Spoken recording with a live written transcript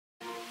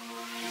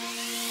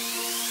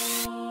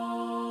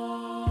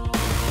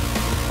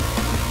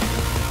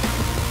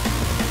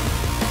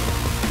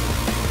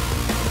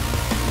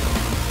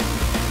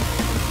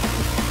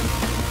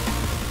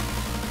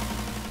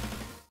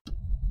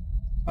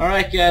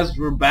Alright guys,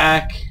 we're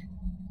back.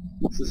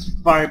 This is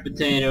Fire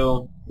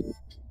Potato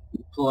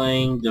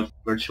playing the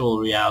virtual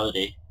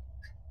reality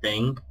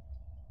thing,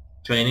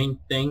 training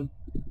thing,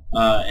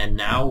 and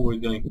now we're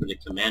going for the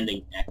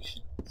commanding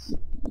actions.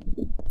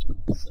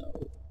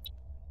 So,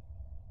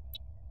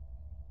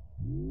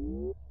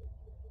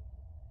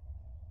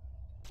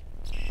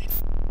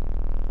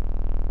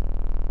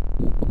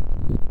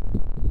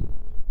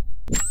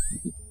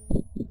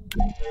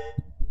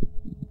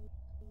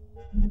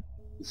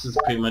 this is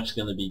pretty much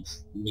gonna be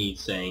me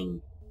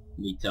telling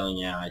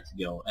AI to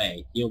go,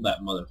 hey, heal that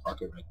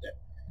motherfucker right there.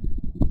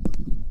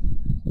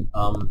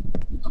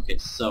 Okay,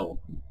 so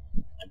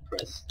I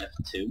press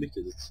F2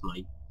 because it's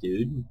my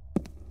dude.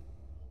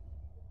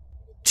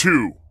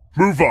 2.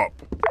 Move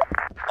up.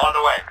 On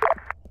the way.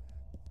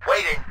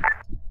 Waiting.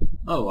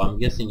 Oh, I'm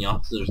guessing the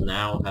officers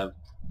now have...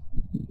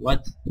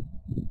 What?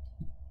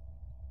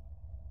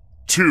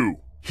 2.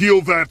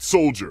 Heal that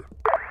soldier.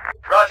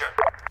 Roger.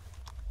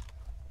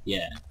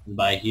 Yeah, and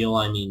by heal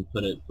I mean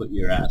put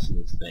your ass in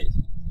his face.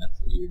 That's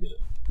what you're doing.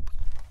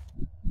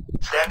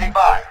 Standing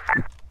by.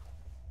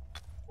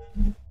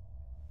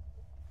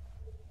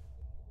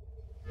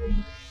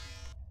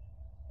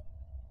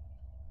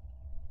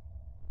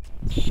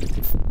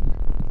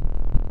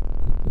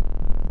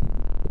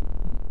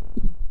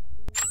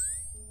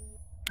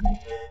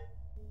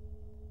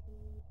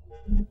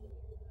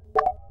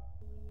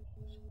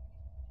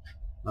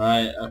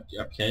 Alright,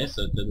 okay,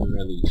 so it didn't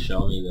really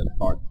show me the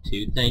part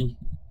 2 thing.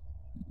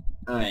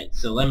 Alright,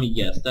 so let me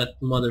guess. That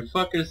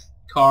motherfucker's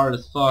car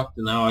is fucked,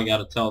 and now I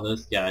gotta tell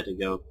this guy to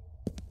go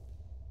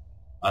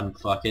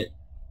unfuck it.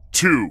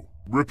 2.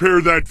 Repair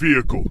that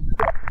vehicle.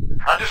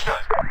 Understood.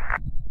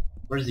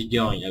 Where's he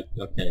going?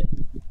 Okay.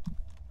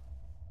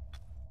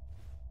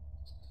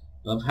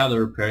 Love how the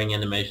repairing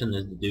animation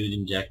is the dude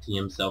injecting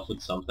himself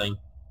with something.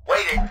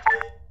 Waiting.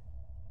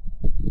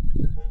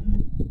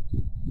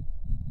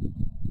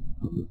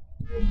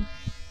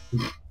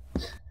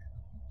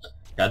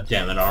 God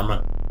damn it,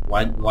 Arma.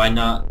 Why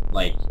not,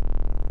 like,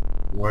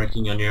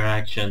 working on your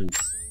actions?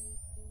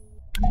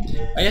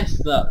 I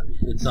guess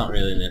it's not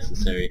really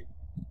necessary,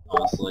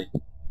 honestly.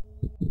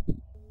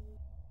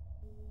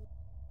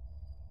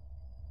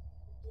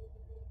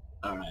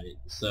 Alright,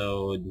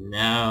 so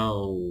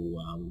now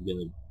I'm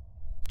gonna...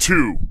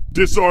 2.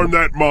 Disarm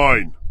that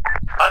mine.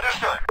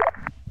 Understood.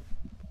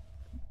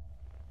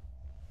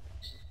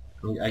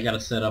 I gotta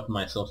set up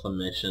myself a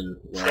mission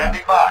where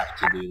Standing I by.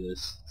 have to do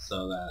this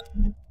so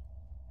that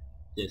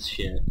this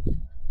shit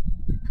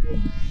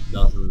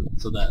doesn't,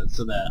 so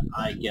that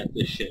I get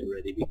this shit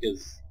ready,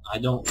 because I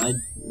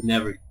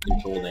never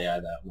controlled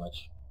AI that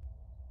much,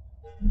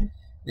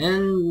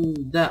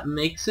 and that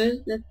makes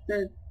it that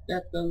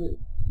does it.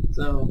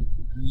 So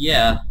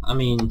yeah, I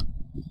mean,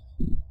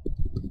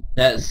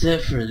 that's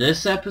it for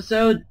this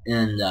episode,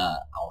 and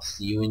I'll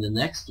see you in the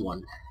next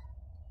one.